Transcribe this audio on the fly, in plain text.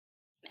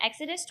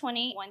Exodus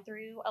 20:1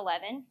 through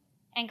 11.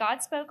 And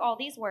God spoke all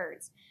these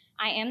words.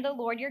 I am the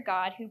Lord your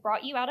God who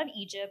brought you out of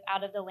Egypt,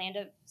 out of the land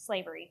of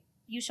slavery.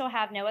 You shall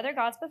have no other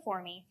gods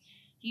before me.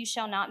 You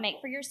shall not make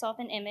for yourself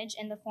an image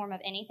in the form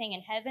of anything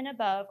in heaven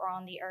above or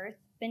on the earth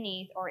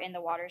beneath or in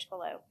the waters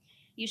below.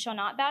 You shall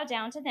not bow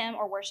down to them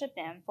or worship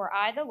them, for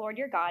I, the Lord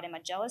your God, am a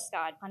jealous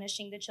God,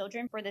 punishing the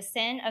children for the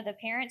sin of the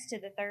parents to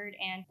the third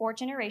and fourth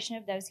generation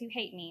of those who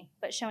hate me,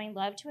 but showing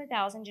love to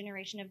 1,000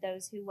 generations of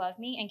those who love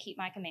me and keep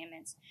my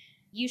commandments.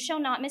 You shall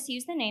not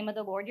misuse the name of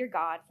the Lord your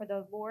God, for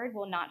the Lord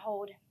will not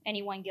hold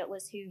anyone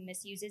guiltless who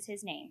misuses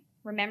his name.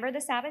 Remember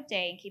the Sabbath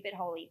day and keep it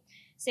holy.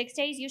 6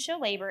 days you shall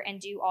labor and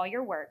do all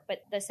your work,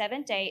 but the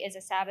seventh day is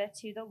a Sabbath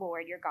to the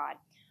Lord your God.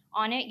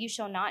 On it you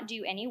shall not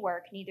do any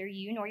work, neither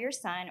you nor your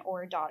son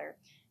or daughter,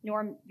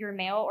 nor your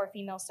male or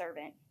female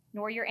servant,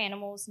 nor your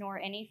animals, nor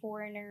any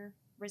foreigner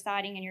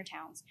residing in your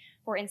towns.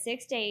 For in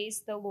 6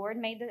 days the Lord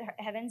made the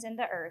heavens and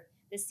the earth,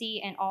 the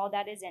sea, and all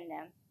that is in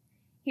them.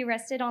 He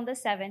rested on the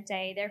seventh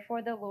day.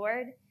 Therefore the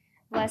Lord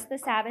blessed the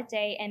Sabbath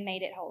day and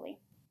made it holy.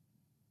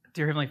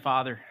 Dear Heavenly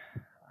Father,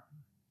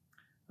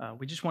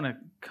 we just want to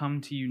come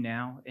to you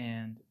now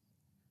and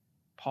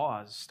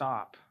pause,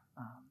 stop,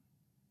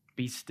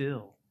 be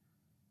still.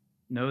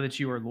 Know that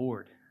you are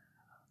Lord,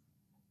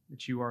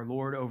 that you are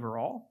Lord over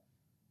all,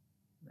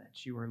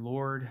 that you are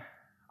Lord,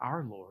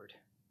 our Lord,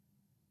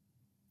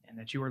 and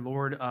that you are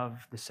Lord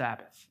of the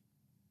Sabbath.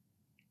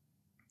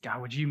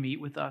 God, would you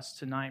meet with us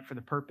tonight for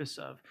the purpose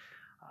of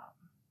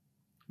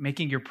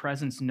making your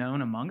presence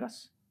known among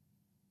us,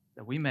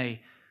 that we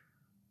may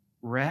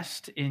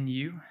rest in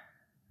you,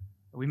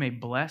 that we may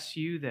bless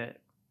you, that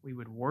we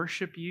would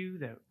worship you,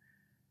 that,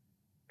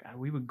 God,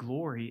 we would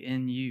glory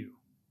in you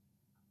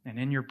and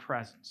in your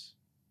presence.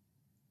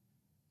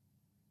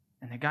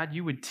 And that, God,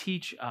 you would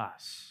teach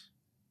us,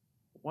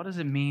 what does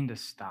it mean to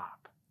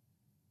stop?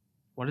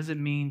 What does it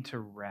mean to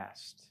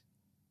rest?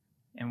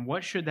 And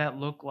what should that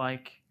look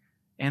like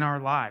in our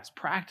lives,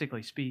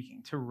 practically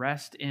speaking, to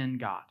rest in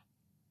God?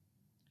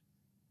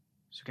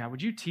 So, God,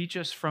 would you teach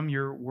us from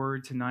your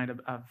word tonight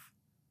of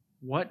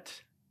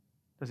what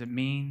does it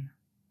mean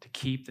to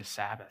keep the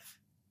Sabbath?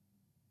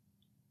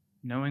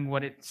 Knowing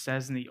what it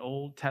says in the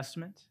Old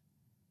Testament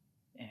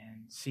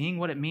and seeing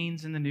what it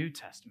means in the New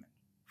Testament.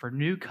 For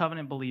new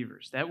covenant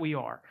believers that we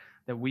are,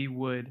 that we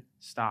would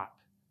stop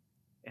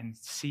and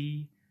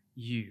see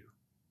you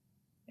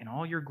in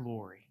all your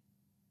glory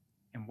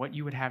and what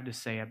you would have to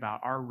say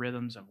about our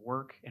rhythms of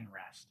work and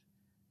rest.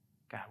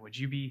 God, would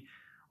you be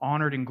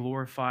honored and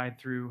glorified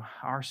through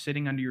our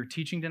sitting under your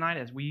teaching tonight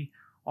as we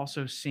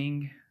also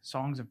sing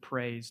songs of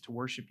praise to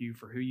worship you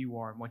for who you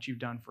are and what you've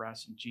done for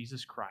us in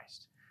Jesus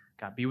Christ.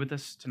 God, be with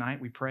us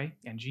tonight, we pray.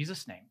 In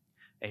Jesus' name,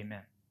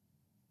 amen.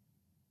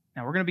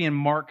 Now, we're going to be in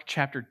Mark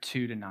chapter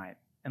 2 tonight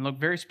and look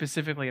very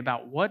specifically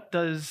about what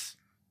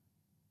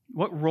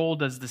role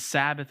does the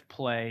Sabbath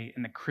play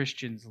in the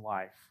Christian's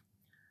life.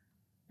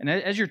 And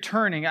as you're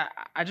turning,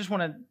 I just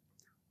want to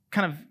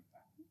kind of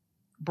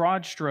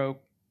broad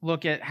stroke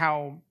look at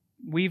how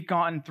we've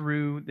gone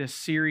through this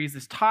series,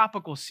 this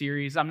topical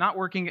series. I'm not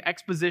working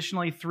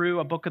expositionally through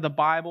a book of the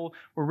Bible.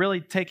 We're really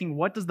taking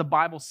what does the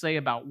Bible say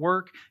about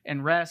work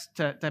and rest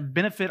to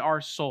benefit our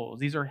souls.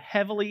 These are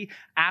heavily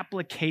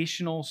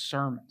applicational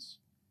sermons.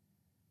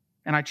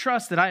 And I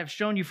trust that I have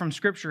shown you from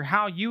Scripture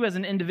how you as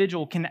an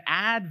individual can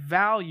add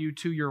value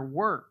to your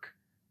work.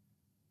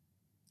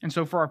 And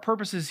so for our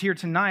purposes here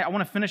tonight, I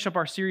want to finish up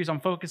our series on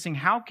focusing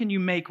how can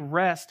you make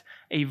rest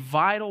a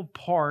vital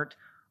part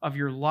of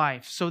your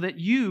life so that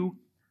you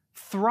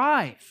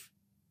thrive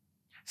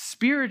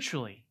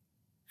spiritually,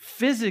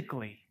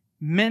 physically,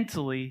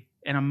 mentally,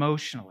 and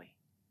emotionally.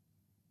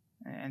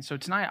 And so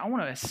tonight, I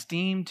want to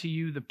esteem to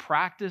you the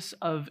practice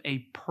of a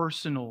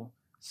personal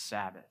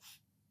Sabbath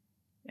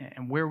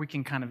and where we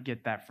can kind of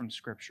get that from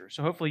Scripture.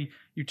 So hopefully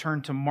you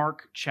turn to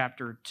Mark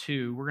chapter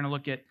 2. We're going to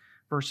look at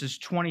verses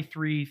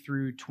 23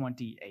 through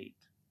 28.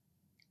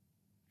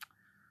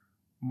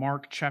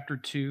 Mark chapter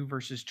 2,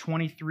 verses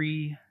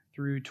 23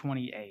 through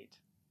 28.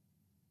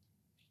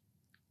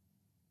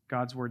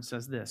 God's word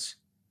says this.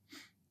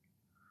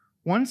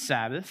 One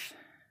Sabbath,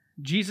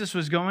 Jesus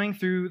was going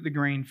through the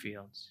grain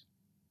fields,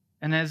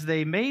 and as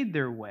they made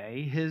their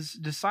way, his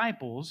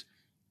disciples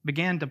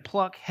began to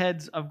pluck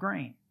heads of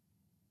grain.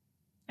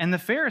 And the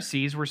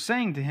Pharisees were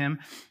saying to him,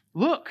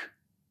 "Look,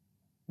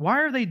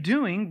 why are they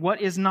doing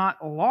what is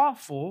not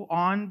lawful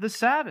on the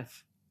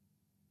Sabbath?"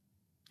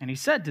 And he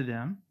said to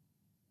them,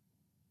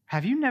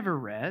 "Have you never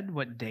read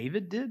what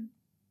David did?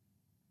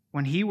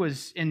 When he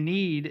was in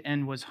need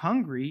and was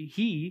hungry,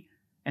 he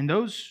and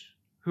those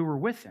who were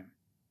with him,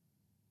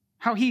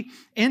 how he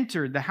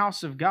entered the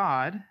house of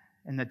God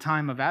in the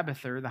time of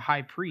Abiathar, the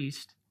high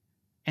priest,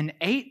 and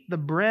ate the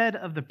bread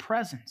of the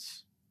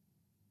presence,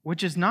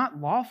 which is not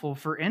lawful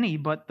for any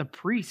but the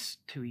priests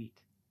to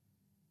eat,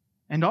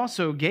 and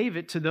also gave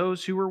it to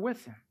those who were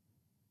with him.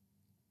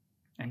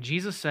 And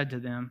Jesus said to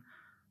them,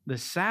 the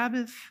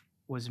Sabbath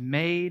was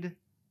made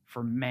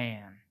for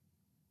man,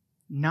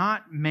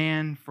 not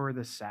man for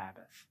the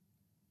Sabbath.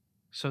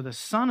 So the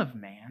Son of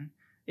Man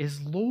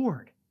is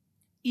Lord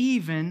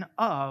even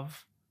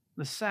of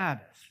the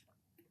Sabbath.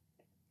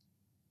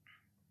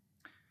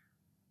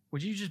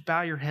 Would you just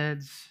bow your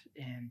heads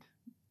and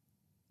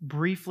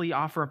briefly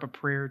offer up a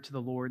prayer to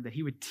the Lord that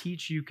He would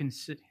teach you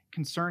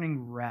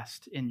concerning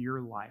rest in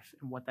your life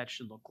and what that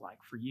should look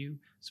like for you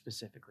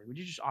specifically? Would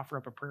you just offer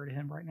up a prayer to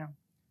Him right now?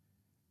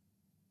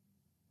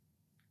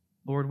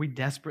 Lord, we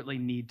desperately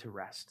need to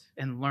rest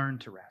and learn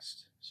to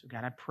rest. So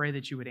God, I pray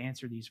that you would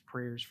answer these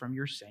prayers from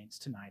your saints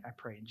tonight. I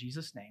pray in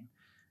Jesus' name,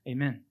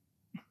 amen.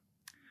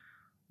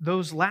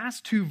 Those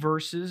last two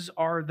verses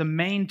are the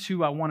main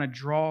two I want to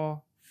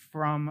draw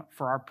from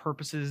for our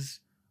purposes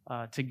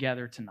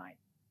together tonight.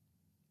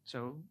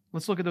 So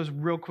let's look at those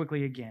real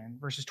quickly again,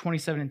 verses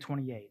 27 and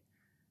 28.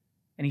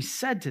 And he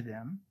said to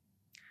them,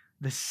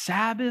 "The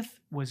Sabbath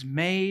was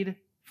made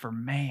for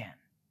man,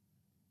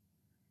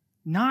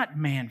 not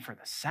man for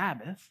the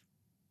Sabbath.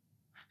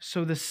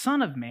 So the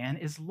Son of Man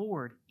is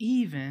Lord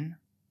even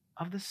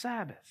of the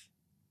Sabbath."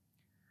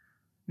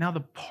 Now,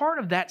 the part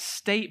of that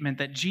statement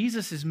that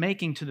Jesus is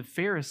making to the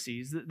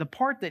Pharisees, the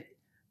part that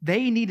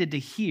they needed to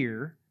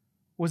hear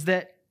was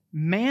that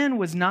man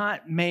was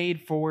not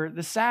made for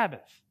the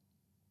Sabbath.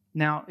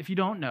 Now, if you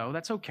don't know,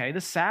 that's okay.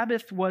 The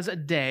Sabbath was a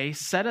day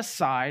set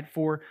aside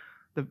for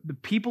the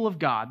people of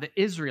God,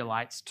 the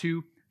Israelites,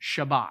 to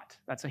Shabbat.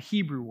 That's a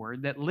Hebrew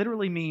word that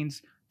literally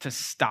means to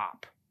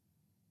stop.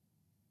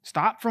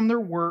 Stop from their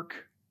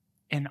work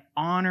and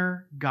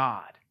honor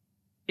God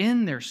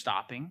in their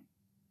stopping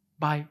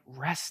by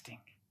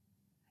resting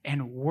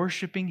and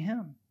worshiping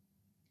Him.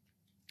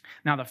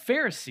 Now, the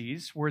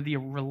Pharisees were the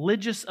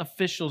religious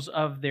officials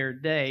of their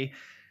day,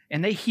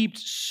 and they heaped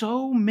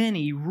so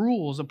many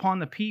rules upon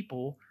the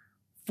people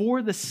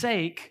for the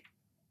sake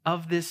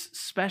of this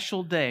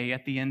special day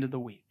at the end of the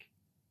week.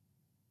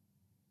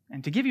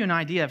 And to give you an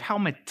idea of how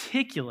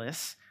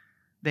meticulous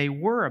they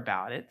were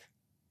about it,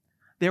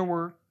 there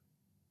were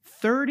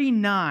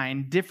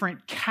 39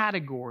 different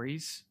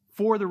categories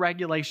for the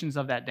regulations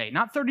of that day.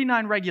 Not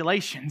 39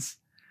 regulations,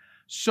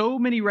 so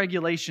many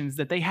regulations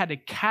that they had to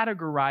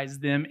categorize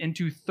them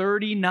into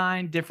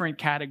 39 different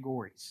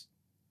categories.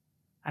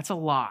 That's a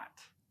lot.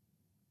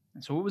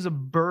 And so it was a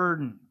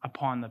burden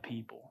upon the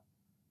people.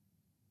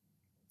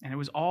 And it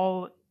was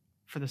all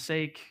for the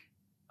sake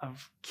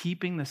of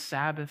keeping the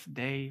Sabbath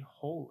day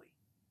holy.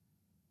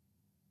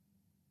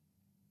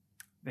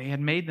 They had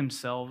made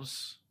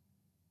themselves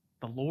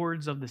the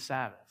lords of the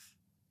Sabbath.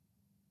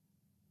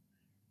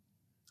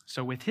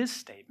 So with his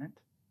statement,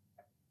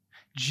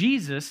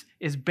 Jesus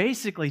is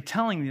basically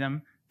telling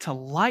them to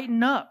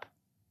lighten up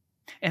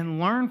and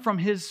learn from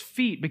his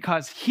feet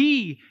because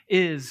he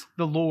is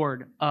the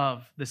Lord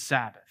of the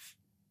Sabbath.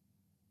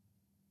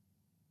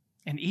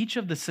 And each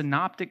of the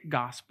synoptic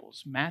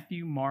gospels,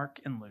 Matthew, Mark,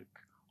 and Luke,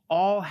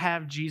 all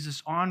have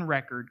Jesus on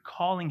record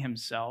calling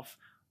himself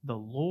the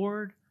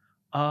Lord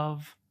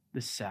of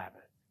the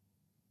Sabbath.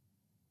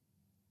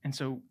 And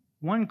so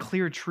one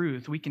clear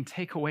truth we can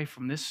take away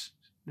from this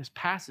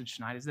passage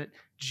tonight is that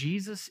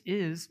Jesus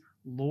is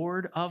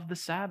Lord of the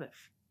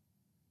Sabbath.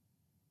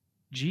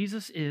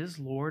 Jesus is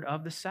Lord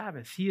of the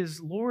Sabbath. He is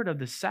Lord of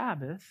the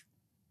Sabbath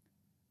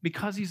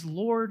because he's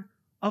Lord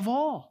of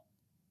all.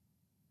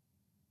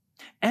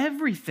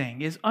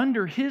 Everything is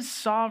under his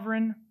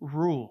sovereign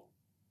rule.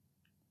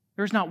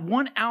 There's not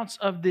 1 ounce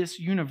of this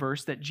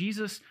universe that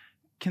Jesus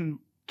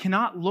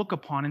cannot look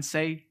upon and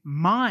say,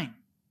 mine.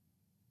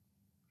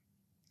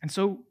 And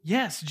so,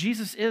 yes,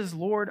 Jesus is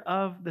Lord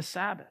of the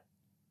Sabbath.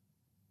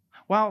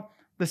 While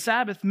the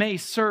Sabbath may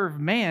serve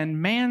man,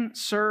 man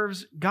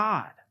serves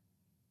God.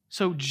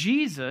 So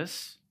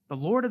Jesus, the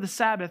Lord of the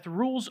Sabbath,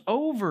 rules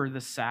over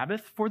the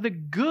Sabbath for the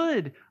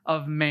good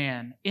of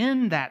man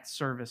in that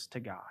service to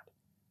God,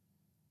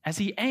 as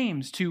he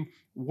aims to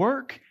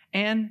work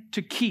and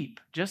to keep,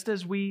 just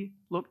as we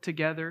looked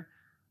together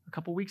a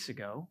couple weeks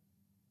ago,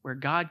 where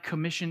God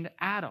commissioned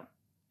Adam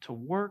to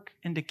work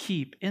and to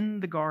keep in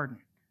the garden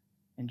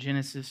in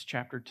Genesis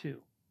chapter 2.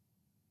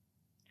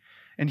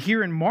 And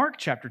here in Mark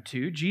chapter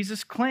 2,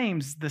 Jesus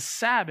claims the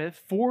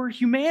Sabbath for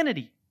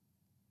humanity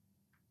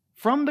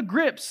from the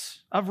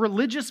grips of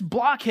religious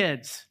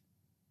blockheads.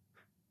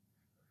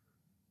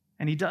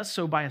 And he does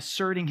so by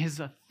asserting his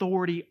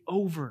authority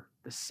over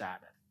the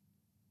Sabbath.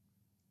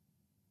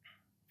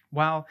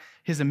 While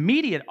his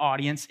immediate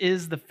audience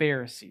is the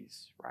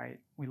Pharisees, right?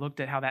 We looked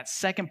at how that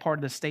second part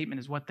of the statement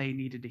is what they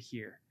needed to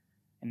hear.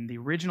 And the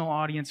original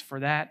audience for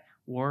that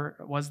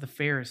was the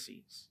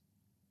Pharisees.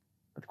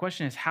 But the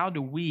question is, how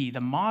do we,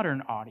 the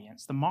modern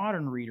audience, the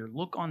modern reader,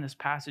 look on this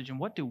passage and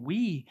what do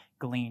we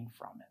glean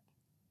from it?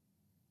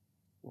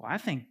 Well, I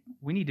think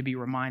we need to be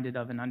reminded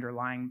of an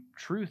underlying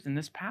truth in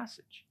this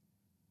passage.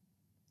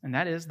 And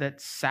that is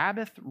that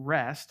Sabbath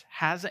rest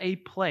has a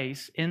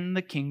place in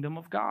the kingdom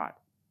of God.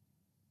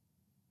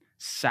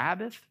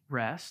 Sabbath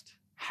rest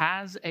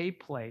has a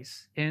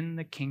place in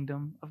the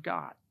kingdom of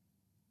God.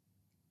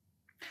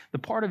 The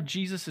part of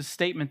Jesus'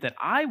 statement that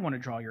I want to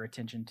draw your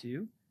attention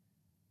to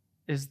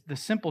is the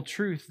simple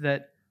truth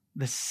that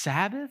the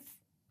Sabbath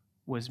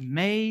was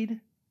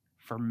made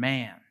for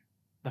man.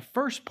 The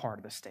first part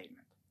of the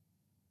statement.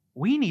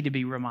 We need to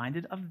be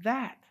reminded of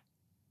that.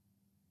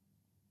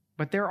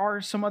 But there are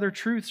some other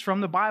truths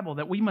from the Bible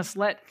that we must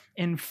let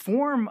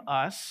inform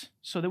us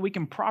so that we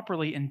can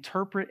properly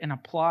interpret and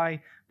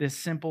apply this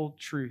simple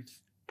truth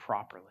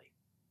properly.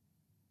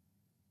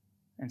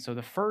 And so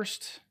the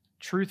first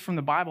truth from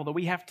the Bible that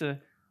we have to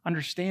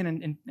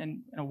understand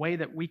in a way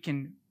that we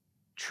can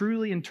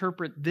truly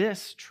interpret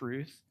this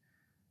truth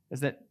is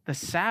that the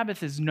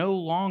Sabbath is no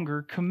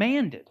longer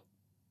commanded.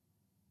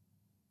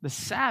 The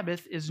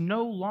Sabbath is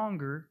no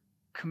longer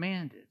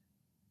commanded.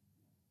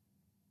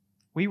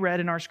 We read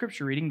in our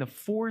scripture reading the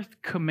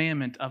fourth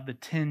commandment of the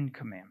 10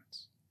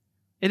 commandments.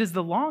 It is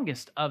the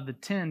longest of the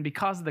 10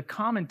 because of the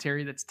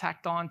commentary that's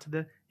tacked on to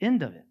the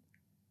end of it.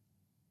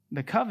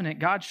 The covenant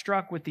God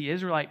struck with the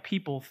Israelite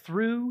people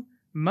through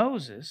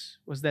Moses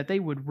was that they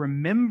would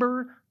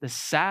remember the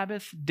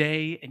Sabbath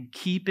day and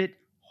keep it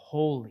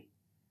holy,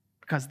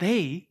 because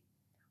they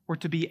were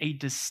to be a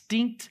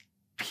distinct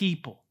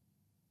people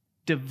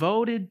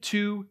devoted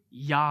to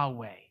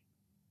Yahweh,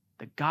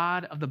 the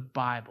God of the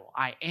Bible.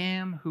 I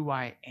am who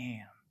I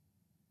am,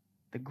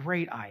 the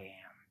great I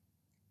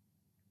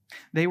am.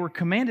 They were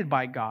commanded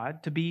by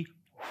God to be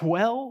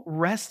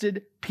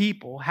well-rested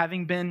people,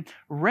 having been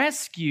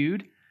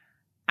rescued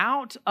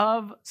out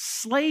of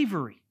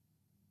slavery.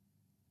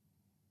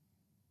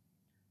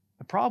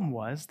 The problem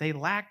was they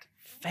lacked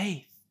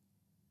faith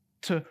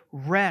to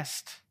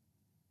rest,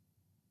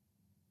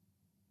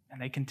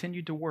 and they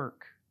continued to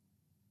work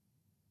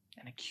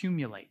and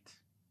accumulate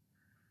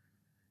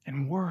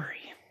and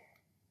worry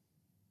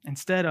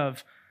instead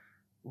of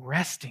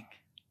resting,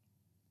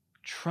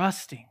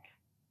 trusting,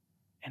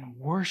 and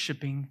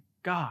worshiping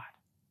God.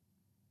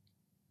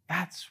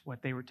 That's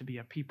what they were to be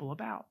a people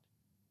about.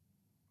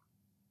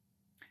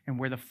 And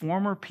where the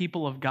former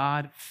people of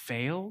God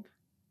failed,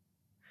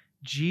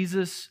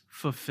 Jesus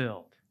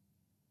fulfilled.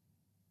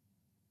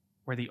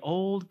 Where the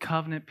old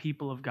covenant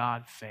people of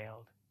God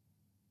failed,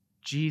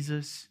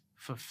 Jesus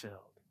fulfilled.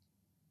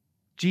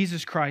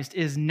 Jesus Christ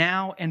is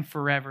now and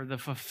forever the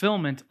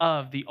fulfillment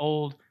of the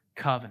old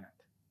covenant.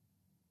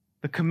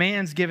 The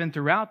commands given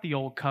throughout the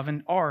old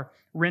covenant are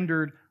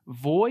rendered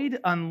void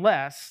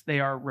unless they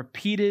are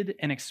repeated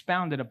and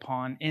expounded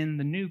upon in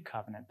the new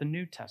covenant, the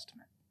New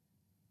Testament.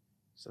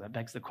 So that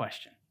begs the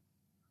question,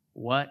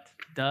 what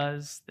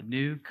does the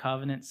new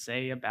covenant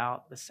say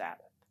about the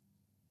Sabbath?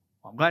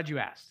 Well, I'm glad you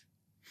asked.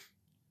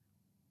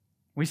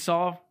 We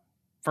saw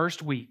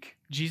first week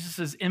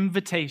Jesus'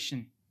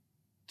 invitation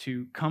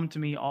to come to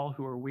me, all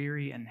who are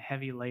weary and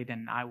heavy laden,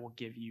 and I will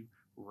give you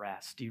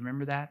rest. Do you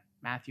remember that?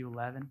 Matthew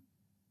 11,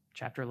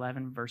 chapter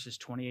 11, verses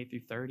 28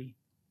 through 30.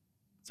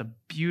 It's a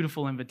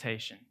beautiful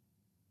invitation.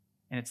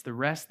 And it's the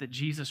rest that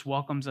Jesus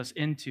welcomes us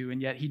into,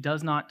 and yet he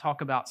does not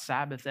talk about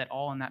Sabbath at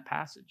all in that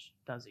passage,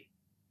 does he?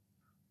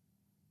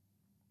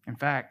 In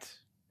fact,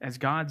 as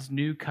God's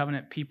new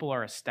covenant people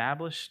are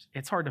established,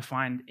 it's hard to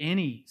find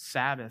any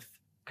Sabbath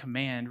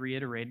command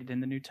reiterated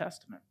in the New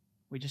Testament.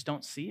 We just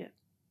don't see it.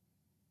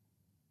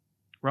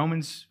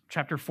 Romans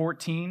chapter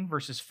 14,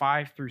 verses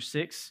 5 through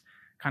 6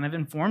 kind of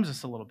informs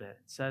us a little bit.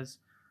 It says,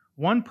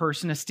 one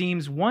person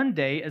esteems one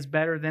day as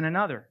better than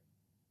another,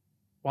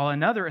 while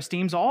another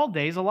esteems all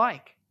days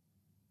alike.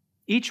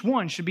 Each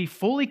one should be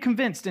fully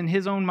convinced in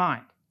his own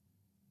mind.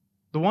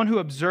 The one who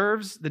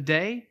observes the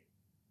day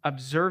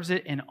observes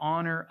it in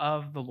honor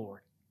of the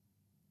Lord.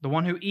 The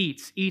one who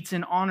eats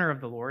in honor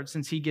of the Lord,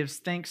 since he gives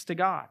thanks to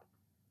God,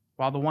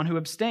 while the one who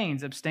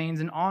abstains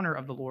in honor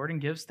of the Lord and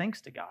gives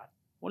thanks to God.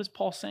 What is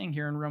Paul saying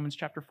here in Romans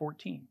chapter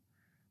 14?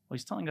 Well,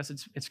 he's telling us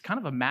it's kind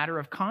of a matter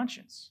of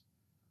conscience.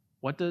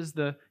 What does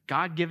the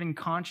God-given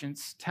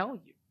conscience tell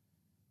you?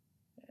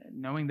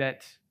 Knowing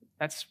that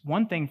that's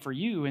one thing for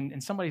you,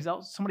 and somebody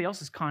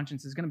else's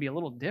conscience is going to be a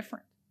little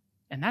different.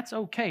 And that's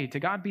okay.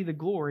 To God be the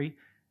glory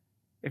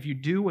if you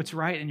do what's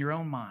right in your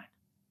own mind.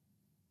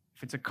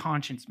 If it's a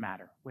conscience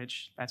matter,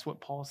 which that's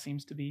what Paul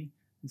seems to be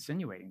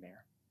insinuating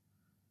there.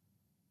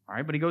 All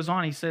right, but he goes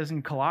on, he says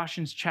in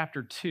Colossians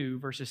chapter 2,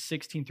 verses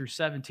 16 through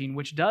 17,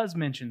 which does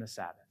mention the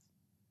Sabbath.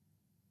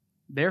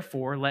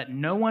 Therefore, let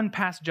no one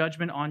pass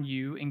judgment on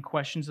you in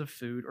questions of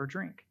food or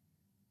drink,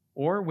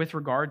 or with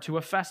regard to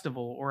a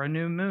festival or a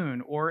new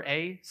moon or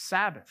a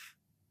Sabbath.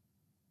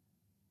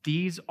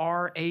 These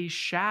are a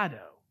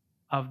shadow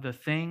of the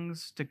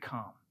things to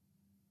come,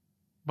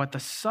 but the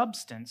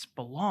substance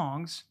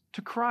belongs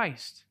to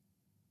Christ.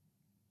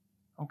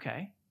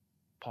 Okay,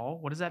 Paul,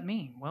 what does that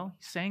mean? Well,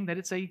 he's saying that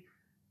it's a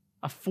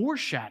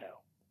foreshadow,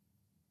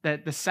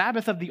 that the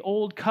Sabbath of the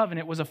old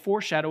covenant was a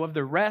foreshadow of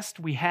the rest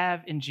we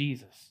have in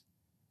Jesus.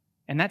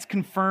 And that's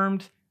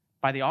confirmed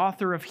by the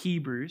author of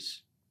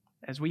Hebrews,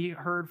 as we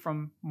heard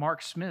from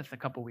Mark Smith a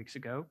couple weeks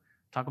ago,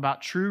 talk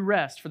about true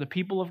rest for the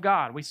people of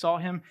God. We saw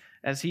him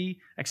as he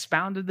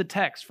expounded the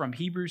text from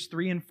Hebrews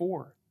 3 and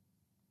 4,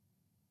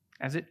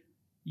 as it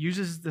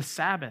uses the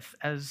Sabbath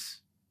as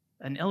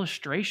an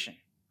illustration.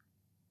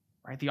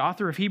 Right? The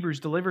author of Hebrews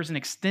delivers an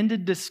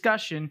extended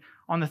discussion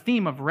on the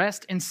theme of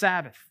rest and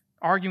Sabbath,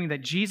 arguing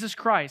that Jesus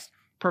Christ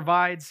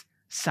provides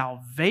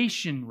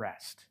salvation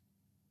rest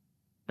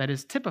that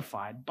is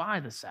typified by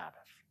the Sabbath.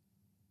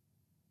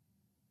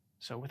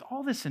 So with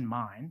all this in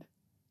mind,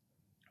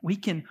 we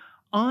can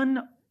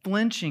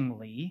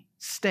unflinchingly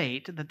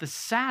state that the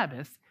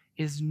Sabbath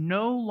is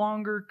no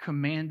longer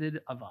commanded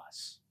of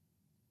us.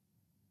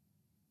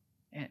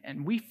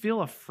 And we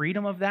feel a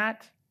freedom of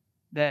that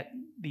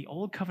the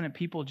Old Covenant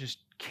people just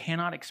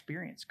cannot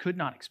experience, could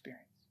not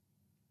experience.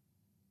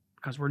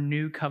 Because we're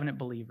new covenant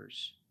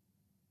believers,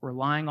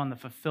 relying on the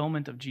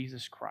fulfillment of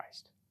Jesus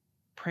Christ.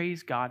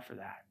 Praise God for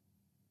that.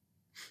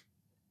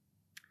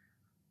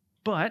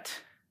 But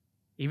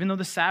even though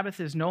the Sabbath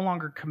is no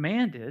longer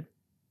commanded,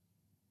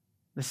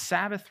 the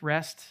Sabbath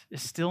rest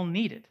is still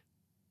needed.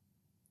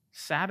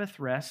 Sabbath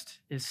rest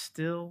is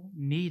still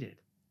needed.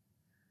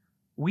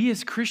 We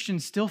as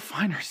Christians still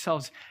find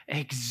ourselves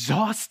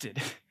exhausted.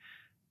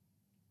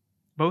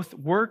 Both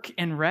work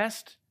and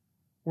rest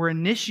were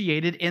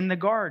initiated in the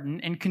garden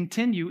and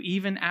continue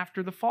even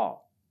after the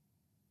fall.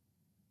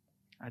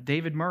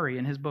 David Murray,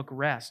 in his book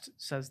Rest,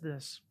 says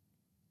this: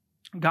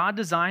 God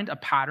designed a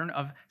pattern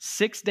of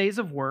 6 days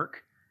of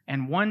work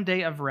and 1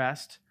 day of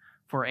rest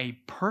for a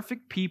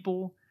perfect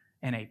people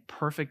and a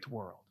perfect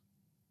world.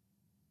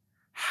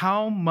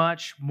 How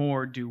much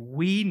more do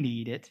we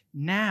need it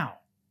now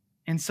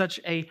in such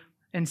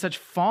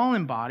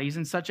fallen bodies,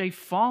 in such a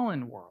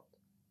fallen world?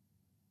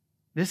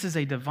 This is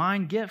a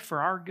divine gift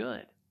for our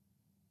good.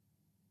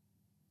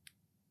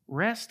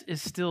 Rest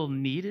is still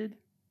needed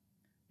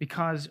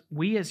because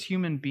we as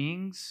human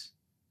beings,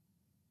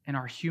 in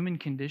our human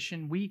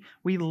condition, we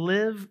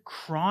live with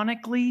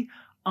chronically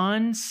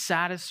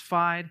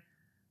unsatisfied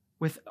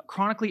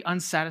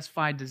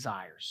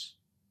desires,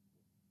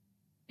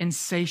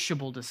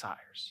 insatiable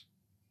desires.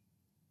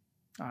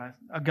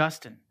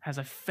 Augustine has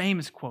a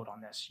famous quote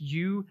on this.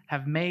 You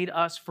have made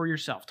us for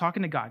yourself.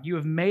 Talking to God, you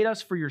have made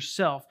us for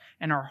yourself,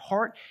 and our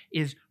heart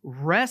is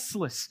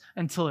restless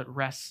until it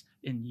rests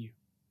in you.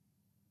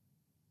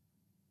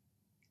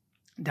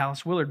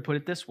 Dallas Willard put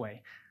it this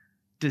way: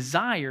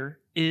 desire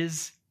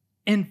is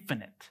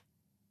infinite,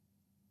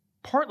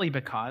 partly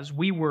because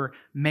we were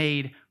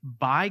made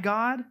by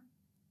God,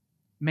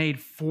 made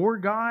for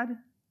God,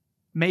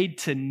 made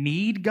to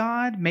need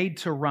God, made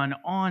to run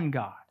on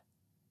God.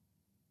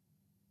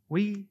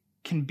 We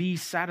can be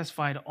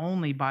satisfied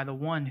only by the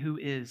one who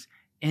is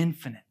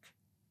infinite,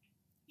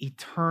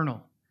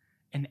 eternal,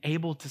 and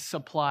able to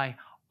supply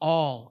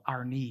all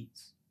our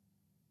needs.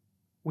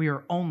 We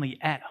are only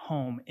at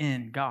home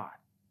in God.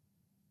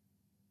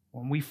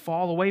 When we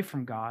fall away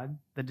from God,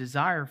 the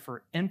desire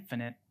for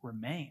infinite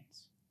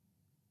remains.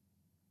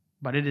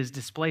 But it is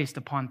displaced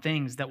upon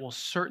things that will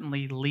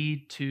certainly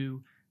lead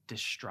to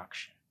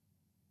destruction.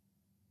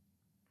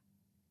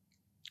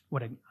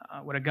 What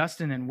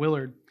Augustine and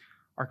Willard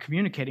are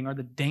communicating are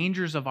the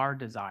dangers of our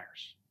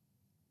desires.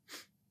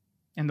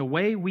 And the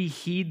way we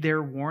heed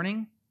their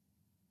warning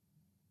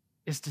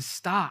is to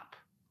stop,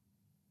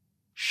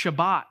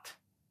 Shabbat,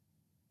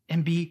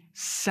 and be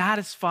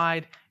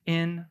satisfied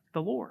in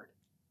the Lord.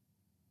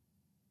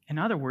 In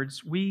other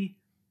words, we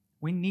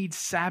need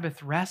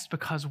Sabbath rest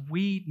because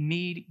we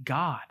need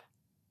God.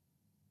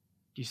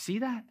 Do you see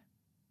that?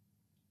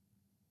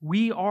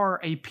 We are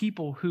a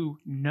people who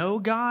know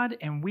God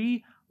and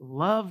we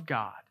love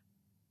God.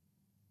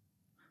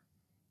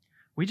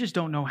 We just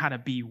don't know how to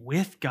be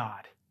with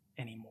God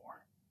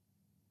anymore.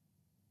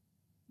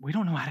 We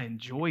don't know how to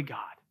enjoy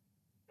God.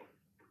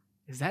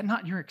 Is that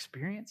not your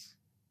experience?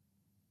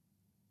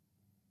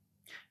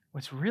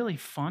 What's really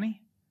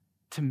funny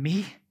to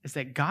me is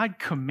that God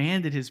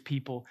commanded his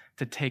people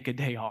to take a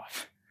day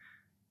off.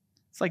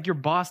 It's like your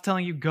boss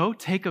telling you, go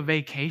take a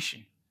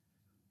vacation.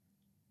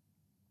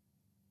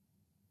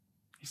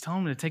 He's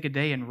telling them to take a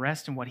day and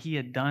rest in what he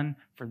had done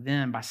for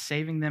them by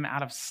saving them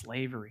out of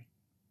slavery.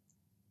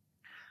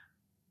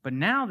 But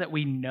now that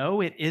we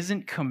know it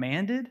isn't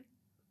commanded,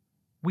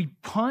 we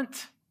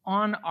punt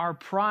on our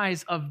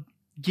prize of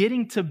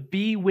getting to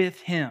be with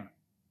him.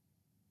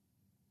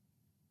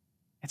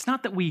 It's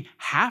not that we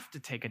have to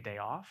take a day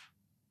off.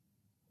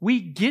 We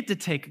get to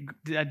take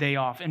a day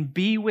off and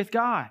be with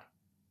God.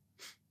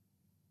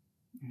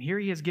 And here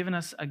he has given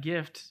us a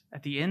gift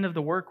at the end of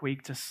the work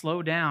week to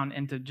slow down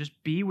and to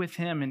just be with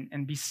him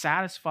and be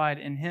satisfied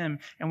in him.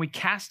 And we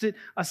cast it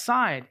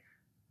aside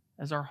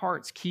as our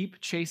hearts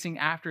keep chasing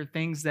after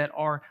things that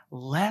are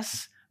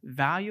less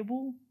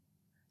valuable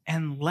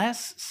and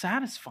less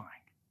satisfying.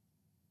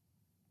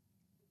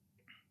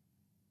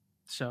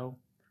 So,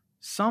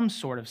 some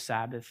sort of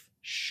Sabbath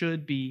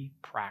should be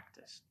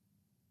practiced.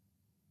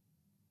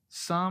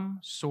 Some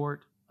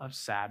sort of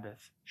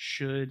Sabbath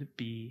should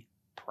be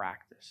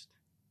practiced.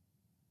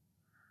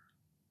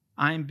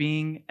 I'm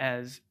being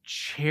as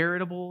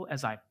charitable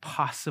as I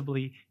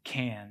possibly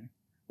can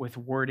with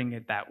wording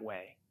it that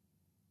way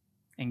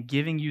and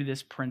giving you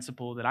this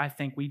principle that I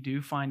think we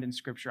do find in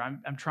Scripture.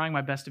 I'm trying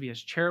my best to be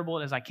as charitable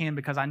as I can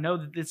because I know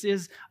that this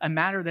is a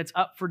matter that's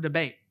up for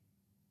debate.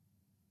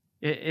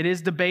 It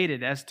is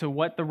debated as to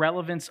what the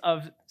relevance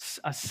of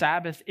a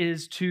Sabbath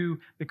is to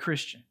the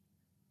Christian.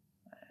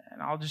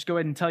 And I'll just go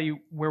ahead and tell you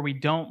where we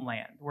don't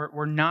land.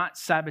 We're not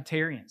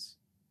Sabbatarians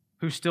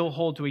who still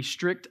hold to a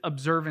strict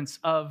observance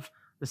of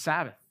the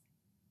Sabbath.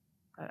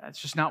 It's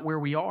just not where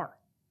we are.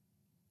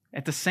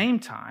 At the same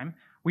time,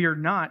 we are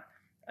not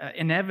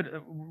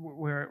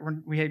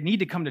we need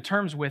to come to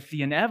terms with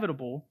the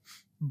inevitable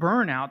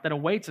burnout that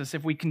awaits us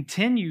if we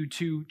continue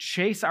to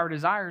chase our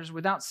desires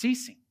without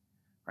ceasing.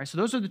 Right? So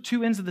those are the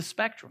two ends of the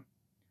spectrum.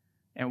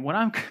 And what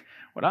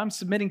I'm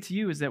submitting to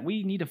you is that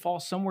we need to fall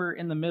somewhere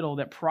in the middle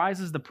that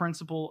prizes the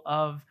principle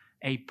of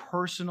a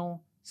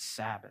personal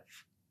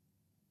Sabbath.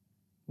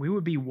 We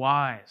would be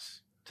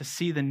wise to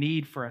see the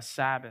need for a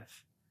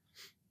Sabbath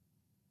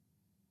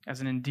as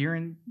an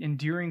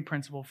enduring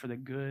principle for the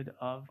good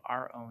of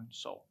our own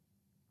soul.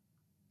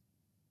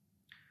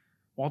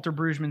 Walter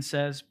Brueggemann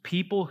says,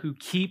 people who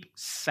keep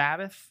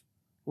Sabbath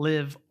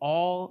live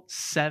all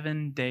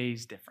 7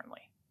 days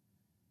differently.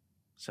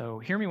 So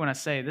hear me when I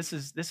say this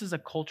is a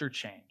culture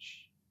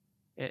change.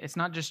 It's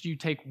not just you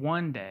take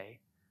one day,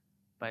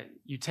 but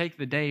you take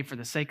the day for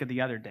the sake of the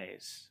other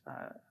days.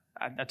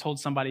 I told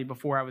somebody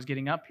before I was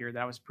getting up here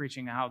that I was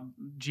preaching how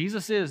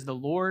Jesus is the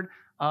Lord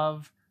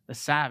of the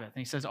Sabbath, and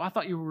he says, "Oh, I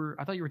thought you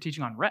were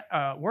teaching on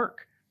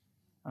work."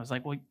 I was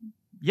like, "Well,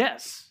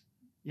 yes,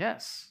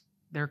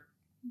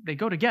 they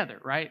go together,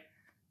 right?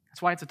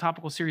 That's why it's a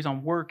topical series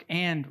on work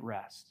and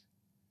rest.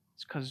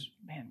 It's because,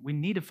 man, we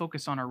need to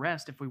focus on our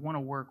rest if we want to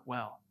work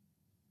well.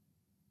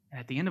 And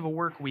at the end of a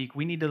work week,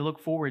 we need to look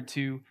forward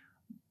to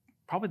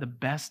probably the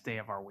best day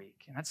of our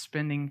week, and that's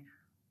spending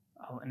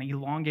an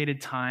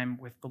elongated time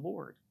with the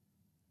Lord."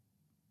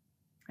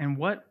 And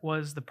what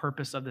was the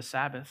purpose of the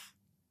Sabbath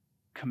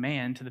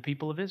command to the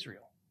people of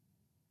Israel?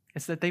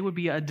 It's that they would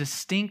be a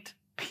distinct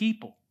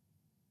people.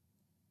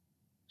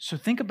 So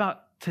think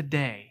about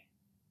today,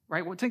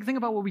 right? Think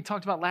about what we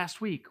talked about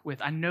last week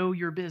with, I know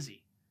you're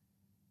busy.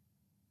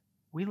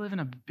 We live in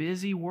a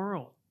busy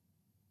world,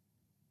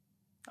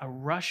 a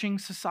rushing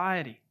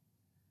society.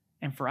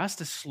 And for us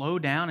to slow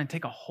down and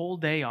take a whole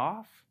day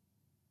off,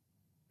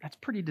 that's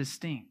pretty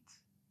distinct.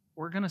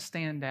 We're going to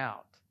stand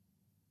out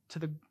to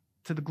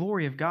the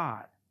glory of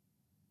God.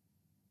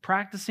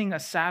 Practicing a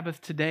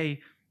Sabbath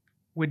today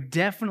would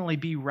definitely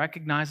be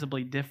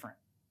recognizably different.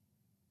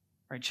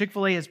 Right?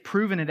 Chick-fil-A has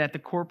proven it at the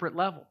corporate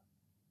level.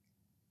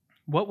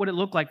 What would it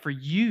look like for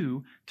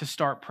you to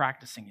start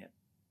practicing it?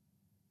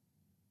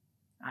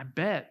 I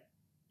bet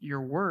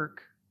your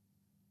work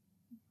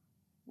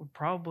would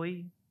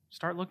probably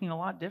start looking a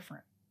lot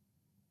different.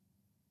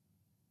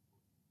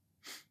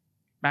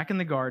 Back in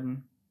the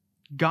garden,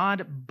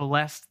 God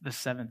blessed the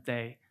seventh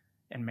day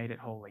and made it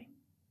holy.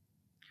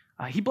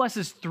 He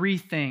blesses 3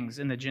 things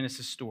in the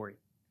Genesis story.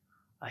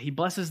 He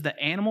blesses the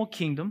animal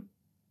kingdom,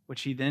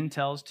 which he then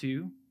tells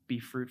to be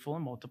fruitful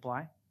and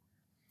multiply.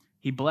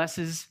 He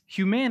blesses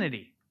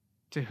humanity,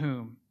 to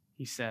whom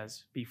he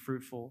says, be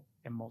fruitful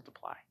and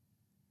multiply.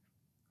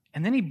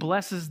 And then he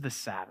blesses the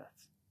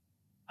Sabbath,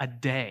 a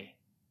day.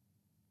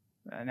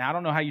 Now, I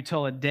don't know how you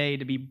tell a day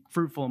to be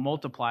fruitful and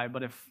multiply,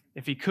 but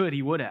if he could,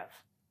 he would have,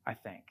 I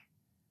think.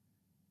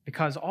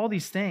 Because all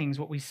these things,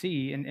 what we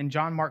see, and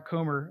John Mark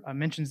Comer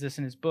mentions this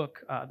in his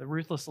book, The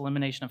Ruthless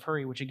Elimination of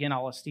Hurry, which again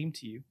I'll esteem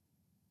to you.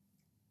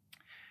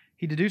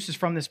 He deduces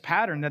from this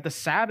pattern that the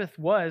Sabbath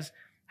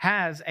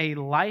has a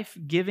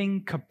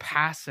life-giving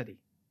capacity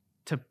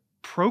to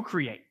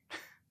procreate,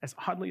 as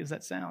oddly as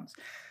that sounds,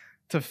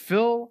 to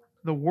fill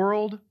the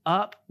world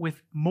up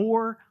with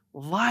more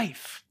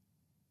life.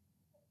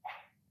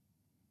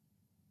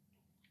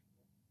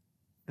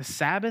 The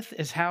Sabbath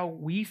is how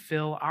we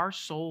fill our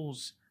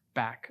souls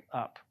back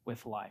up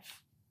with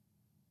life.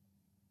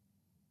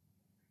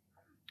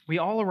 We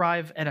all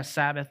arrive at a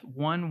Sabbath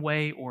one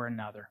way or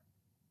another,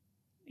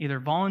 either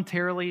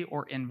voluntarily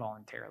or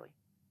involuntarily,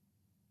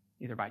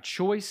 either by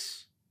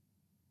choice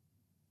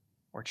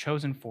or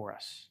chosen for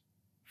us,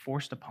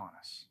 forced upon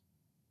us,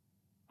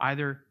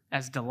 either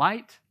as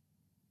delight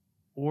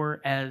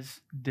or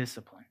as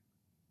discipline.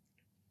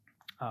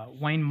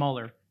 Wayne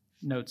Muller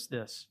notes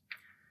this: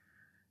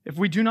 if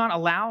we do not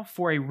allow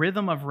for a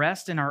rhythm of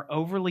rest in our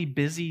overly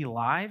busy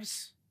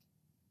lives,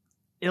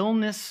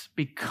 illness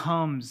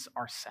becomes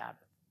our Sabbath.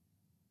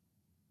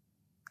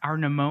 Our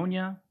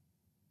pneumonia,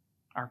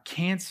 our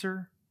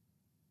cancer,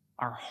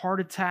 our heart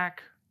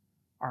attack,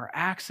 our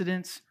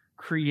accidents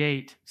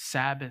create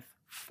Sabbath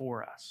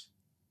for us.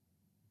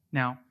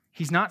 Now,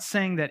 he's not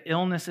saying that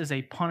illness is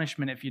a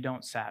punishment if you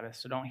don't Sabbath,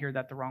 so don't hear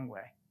that the wrong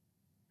way.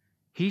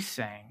 He's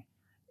saying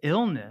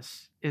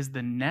illness is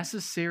the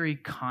necessary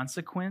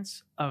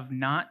consequence of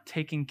not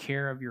taking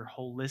care of your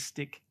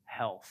holistic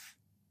health.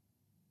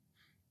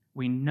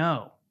 We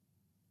know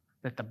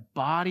that the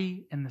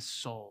body and the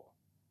soul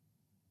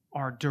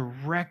are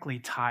directly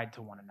tied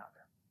to one another.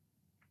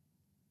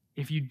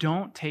 If you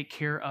don't take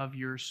care of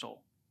your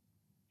soul,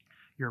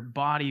 your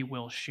body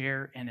will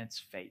share in its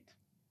fate.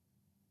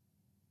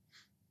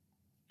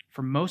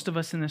 For most of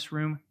us in this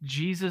room,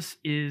 Jesus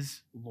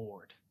is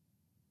Lord.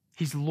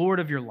 He's Lord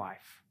of your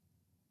life.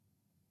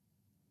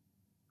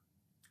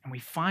 And we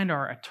find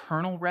our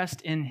eternal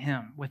rest in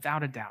him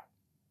without a doubt.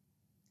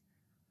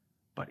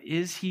 But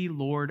is he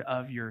Lord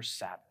of your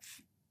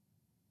Sabbath?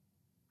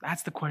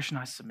 That's the question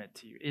I submit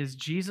to you. Is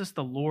Jesus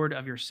the Lord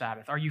of your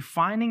Sabbath? Are you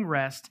finding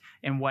rest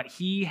in what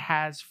he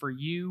has for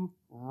you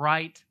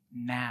right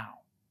now?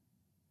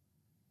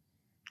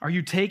 Are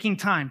you taking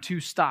time to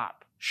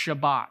stop,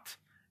 Shabbat,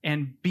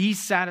 and be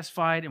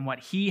satisfied in what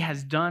he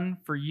has done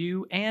for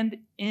you and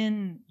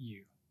in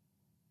you?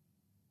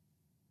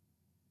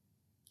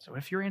 So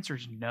if your answer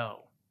is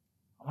no,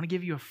 I want to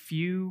give you a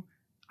few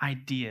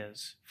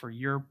ideas for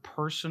your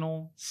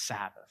personal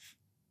Sabbath.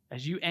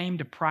 As you aim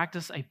to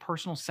practice a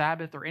personal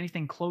Sabbath or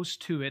anything close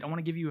to it, I want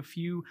to give you a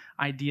few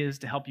ideas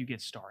to help you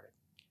get started.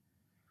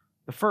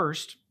 The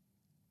first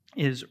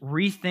is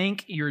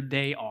rethink your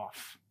day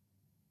off.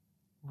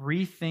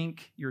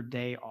 Rethink your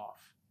day off.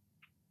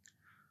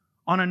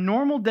 On a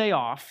normal day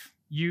off,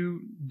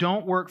 you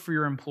don't work for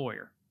your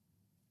employer,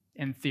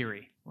 in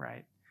theory,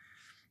 right?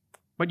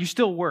 But you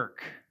still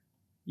work.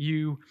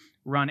 You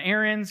run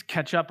errands,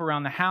 catch up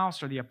around the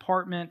house or the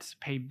apartment,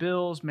 pay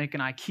bills, make an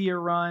IKEA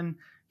run,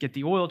 get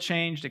the oil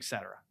changed,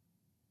 etc.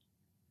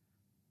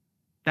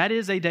 That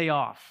is a day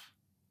off.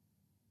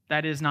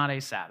 That is not a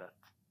Sabbath.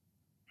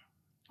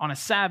 On a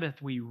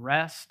Sabbath, we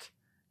rest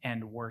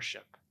and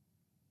worship.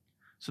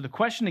 So the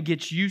question to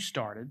get you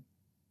started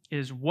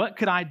is, what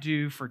could I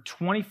do for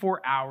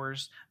 24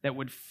 hours that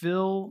would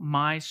fill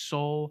my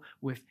soul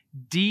with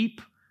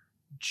deep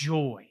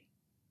joy?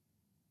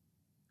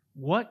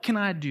 What can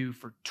I do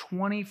for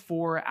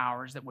 24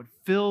 hours that would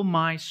fill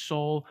my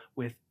soul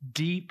with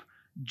deep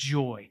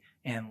joy?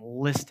 And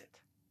list it.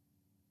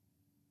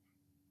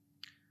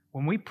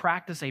 When we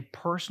practice a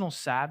personal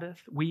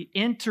Sabbath, we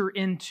enter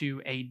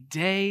into a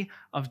day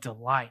of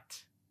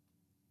delight.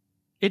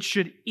 It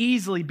should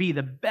easily be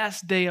the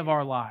best day of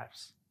our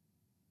lives.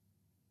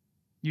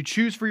 You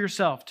choose for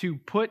yourself to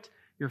put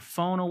your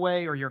phone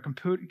away or your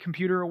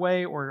computer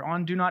away or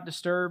on Do Not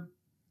Disturb.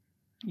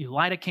 You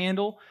light a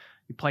candle,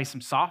 you play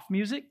some soft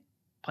music,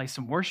 play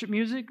some worship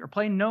music, or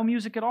play no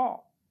music at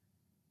all.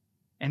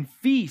 And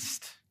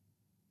feast.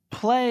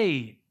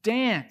 Play,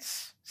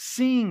 dance,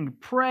 sing,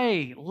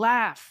 pray,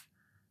 laugh,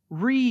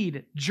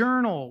 read,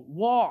 journal,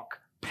 walk,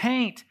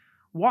 paint,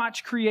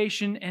 watch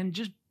creation, and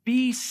just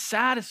be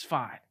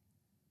satisfied.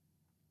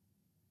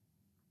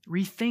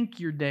 Rethink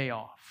your day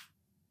off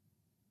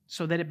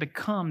so that it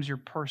becomes your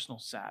personal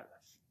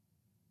Sabbath.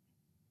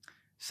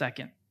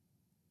 Second,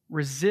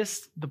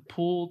 resist the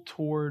pull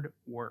toward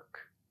work.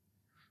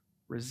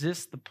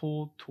 Resist the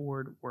pull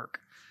toward work.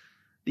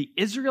 The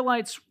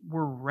Israelites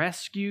were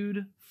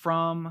rescued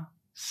from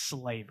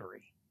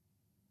slavery.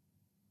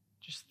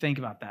 Just think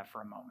about that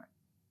for a moment.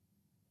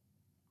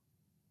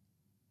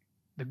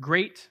 The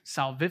great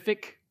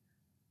salvific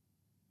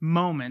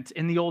moment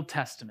in the Old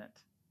Testament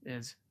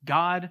is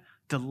God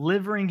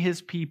delivering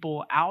his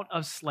people out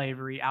of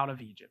slavery, out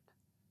of Egypt.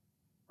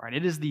 Right?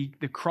 It is the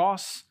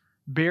cross,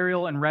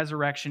 burial, and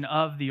resurrection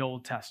of the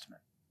Old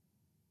Testament.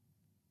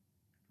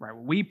 Right?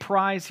 What we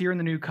prize here in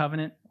the New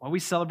Covenant, what we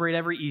celebrate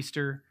every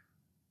Easter,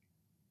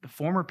 the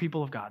former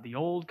people of God, the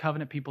old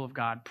covenant people of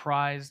God,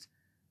 prized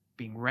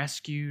being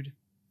rescued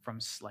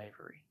from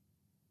slavery.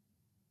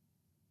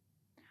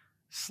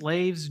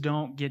 Slaves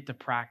don't get to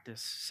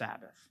practice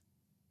Sabbath.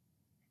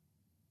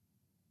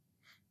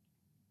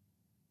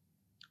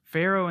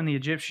 Pharaoh and the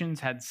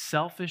Egyptians had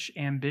selfish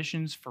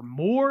ambitions for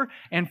more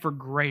and for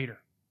greater.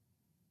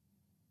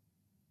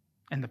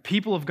 And the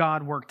people of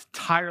God worked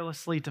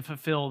tirelessly to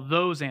fulfill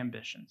those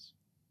ambitions.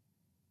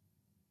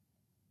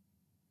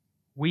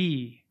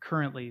 We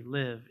currently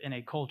live in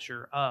a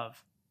culture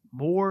of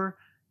more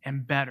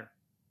and better,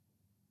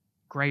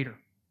 greater.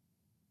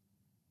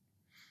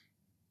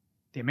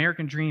 The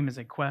American dream is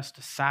a quest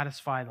to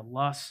satisfy the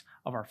lusts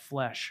of our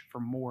flesh for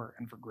more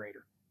and for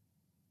greater.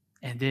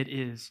 And it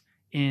is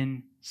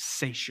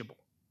insatiable.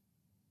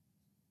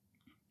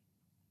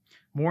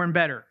 More and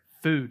better: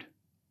 food,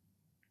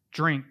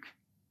 drink,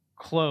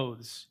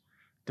 clothes,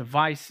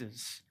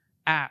 devices,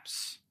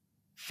 apps,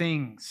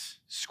 things,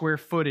 square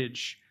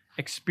footage,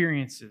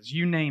 experiences,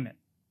 you name it.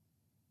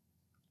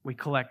 We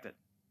collect it.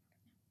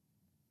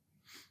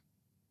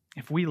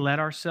 If we let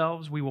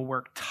ourselves, we will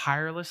work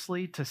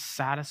tirelessly to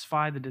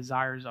satisfy the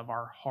desires of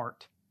our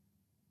heart,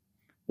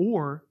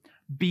 or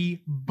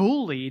be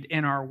bullied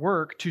in our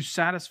work to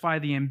satisfy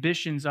the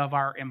ambitions of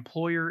our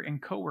employer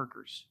and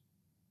coworkers.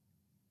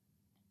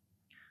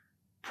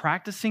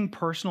 Practicing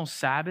personal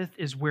Sabbath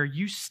is where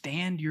you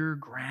stand your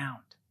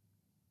ground.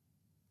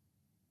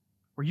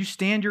 Where you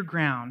stand your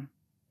ground,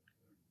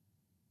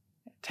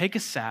 take a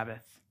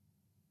Sabbath,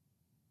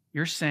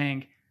 you're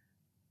saying,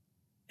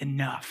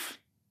 enough.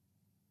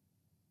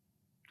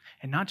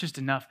 And not just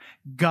enough,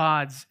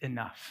 God's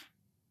enough.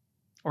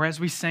 Or as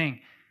we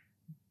sang,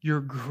 your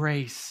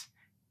grace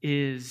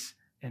is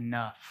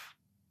enough.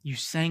 You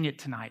sang it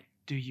tonight.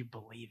 Do you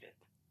believe it?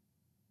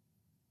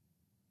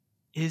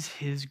 Is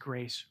his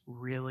grace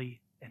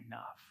really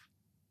enough?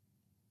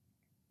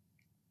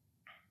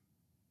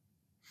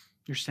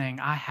 You're saying,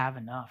 I have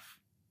enough.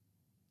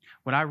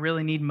 What I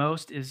really need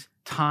most is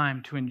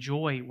time to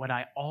enjoy what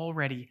I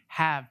already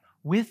have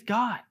with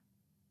God.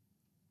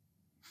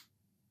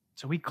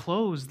 So we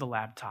close the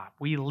laptop.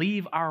 We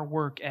leave our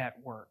work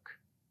at work.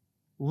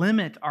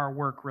 Limit our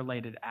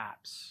work-related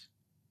apps.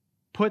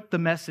 Put the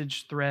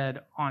message thread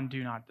on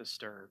Do Not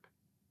Disturb.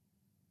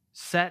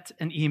 Set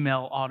an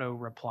email auto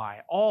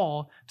reply,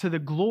 all to the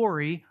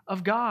glory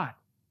of God.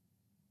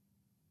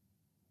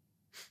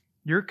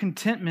 Your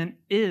contentment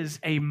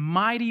is a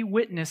mighty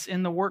witness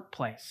in the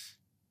workplace.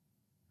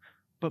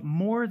 But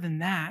more than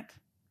that,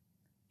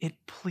 it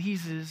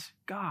pleases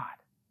God.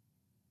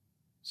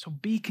 So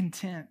be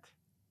content.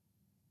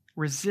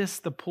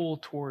 Resist the pull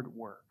toward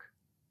work.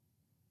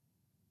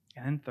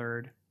 And then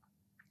third,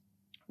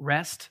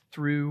 rest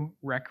through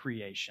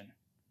recreation.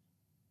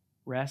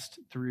 Rest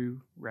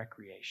through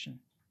recreation.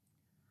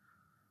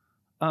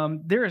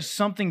 There is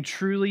something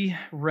truly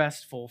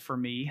restful for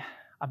me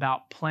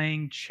about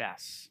playing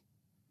chess.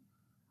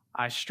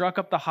 I struck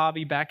up the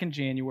hobby back in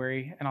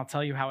January, and I'll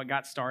tell you how it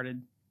got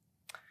started.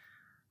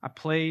 I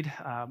played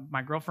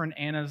my girlfriend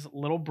Anna's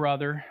little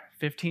brother,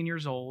 15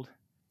 years old,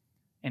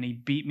 and he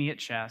beat me at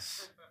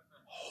chess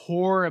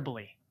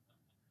horribly,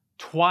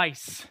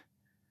 twice.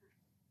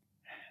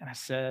 And I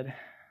said,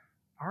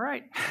 all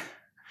right,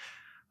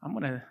 I'm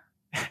going to,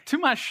 to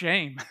my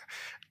shame,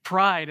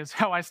 pride is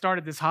how I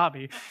started this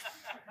hobby.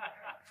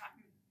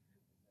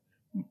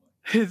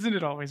 Isn't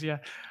it always? Yeah.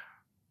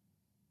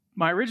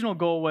 My original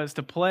goal was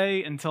to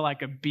play until I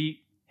could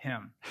beat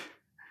him.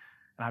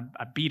 And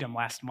I beat him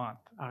last month.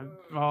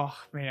 Oh,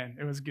 man,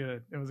 it was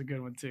good. It was a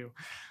good one, too.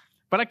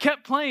 But I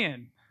kept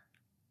playing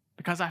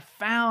because I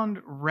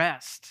found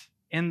rest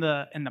in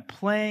the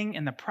playing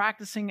and the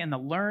practicing and the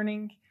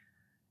learning.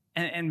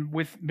 And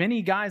with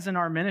many guys in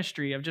our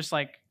ministry of just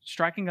like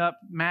striking up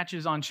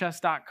matches on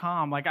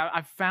chess.com, like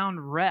I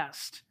found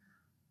rest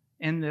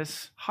in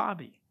this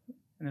hobby,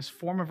 in this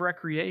form of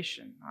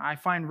recreation. I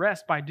find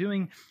rest by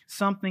doing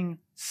something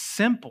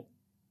simple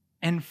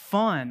and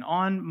fun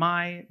on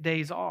my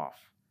days off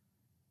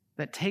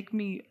that takes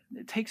me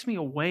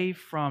away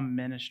from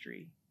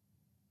ministry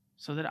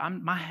so that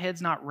my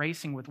head's not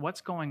racing with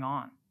what's going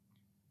on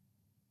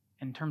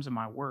in terms of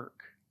my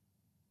work.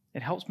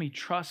 It helps me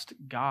trust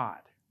God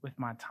with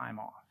my time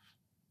off.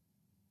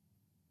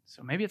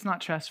 So maybe it's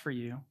not chess for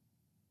you,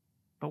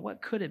 but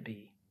what could it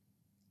be?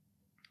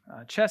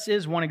 Chess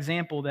is one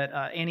example that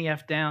Annie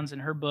F. Downs in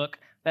her book,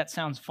 That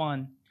Sounds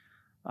Fun,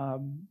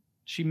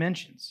 she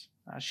mentions.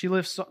 She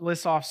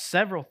lists off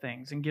several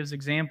things and gives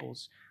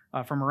examples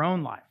from her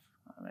own life.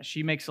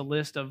 She makes a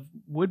list of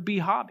would-be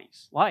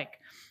hobbies like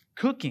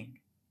cooking,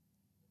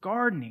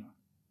 gardening,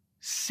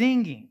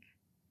 singing,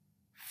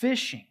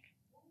 fishing,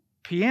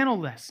 piano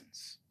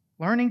lessons,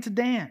 learning to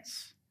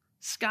dance,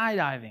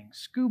 skydiving,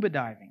 scuba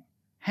diving,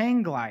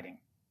 hang gliding.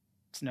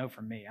 It's no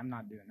for me. I'm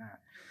not doing that.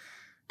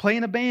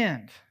 Playing a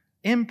band,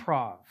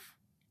 improv,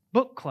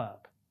 book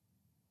club.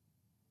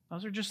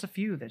 Those are just a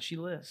few that she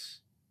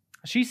lists.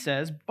 She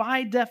says,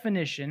 by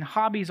definition,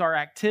 hobbies are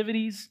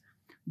activities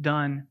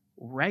done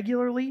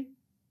regularly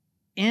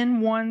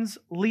in one's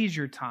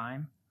leisure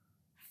time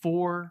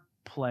for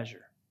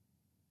pleasure.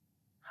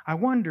 I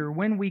wonder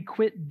when we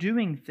quit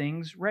doing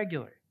things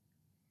regularly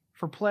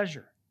for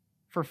pleasure,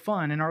 for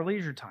fun in our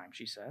leisure time,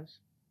 she says.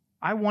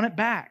 I want it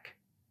back.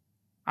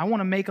 I want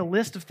to make a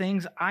list of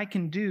things I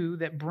can do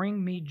that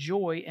bring me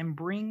joy and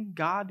bring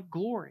God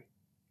glory.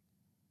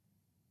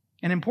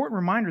 An important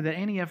reminder that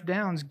Annie F.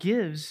 Downs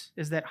gives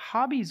is that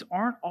hobbies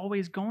aren't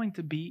always going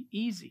to be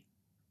easy,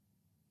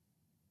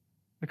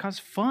 because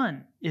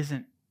fun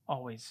isn't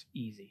always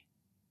easy.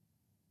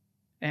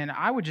 And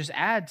I would just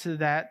add to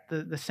that,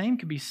 the same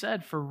could be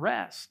said for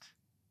rest,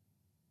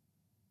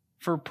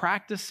 for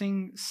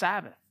practicing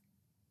Sabbath.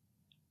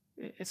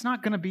 It's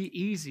not going to be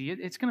easy.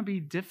 It's going to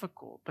be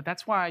difficult. But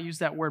that's why I use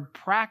that word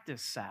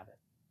practice Sabbath.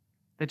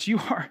 That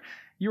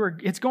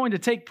it's going to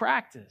take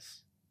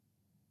practice.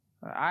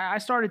 I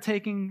started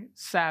taking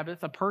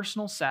Sabbath, a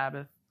personal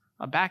Sabbath,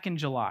 back in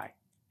July.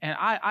 And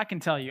I can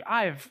tell you,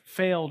 I have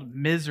failed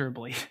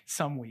miserably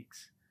some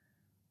weeks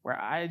where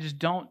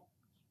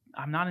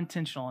I'm not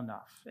intentional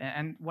enough.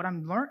 And what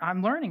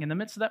I'm learning in the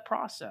midst of that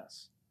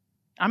process.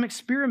 I'm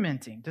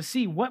experimenting to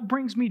see what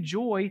brings me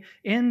joy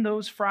in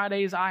those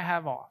Fridays I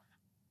have off.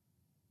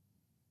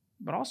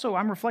 But also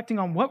I'm reflecting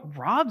on what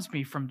robs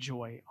me from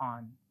joy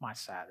on my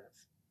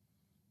Sabbath.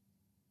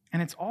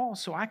 And it's all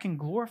so I can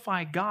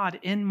glorify God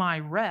in my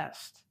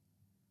rest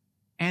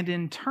and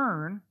in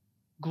turn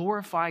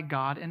glorify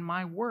God in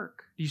my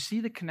work. Do you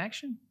see the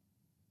connection?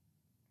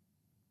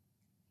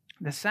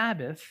 The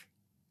Sabbath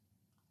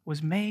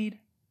was made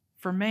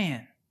for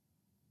man,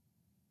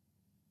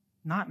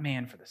 not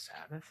man for the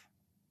Sabbath.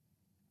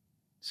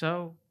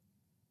 So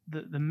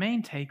the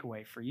main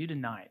takeaway for you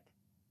tonight,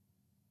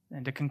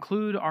 and to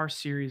conclude our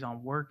series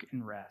on work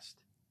and rest,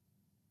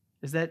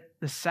 is that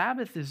the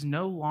Sabbath is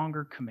no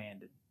longer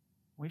commanded.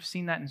 We've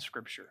seen that in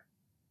Scripture.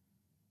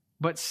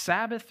 But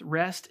Sabbath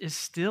rest is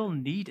still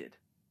needed.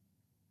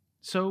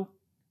 So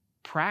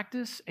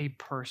practice a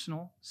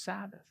personal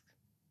Sabbath.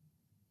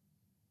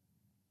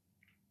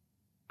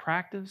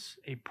 Practice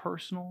a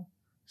personal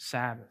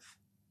Sabbath.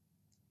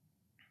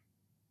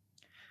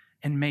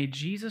 And may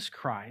Jesus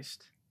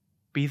Christ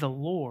be the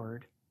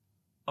Lord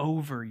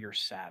over your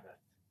Sabbath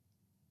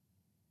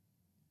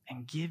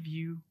and give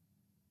you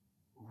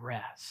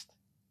rest.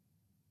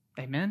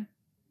 Amen?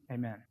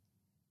 Amen.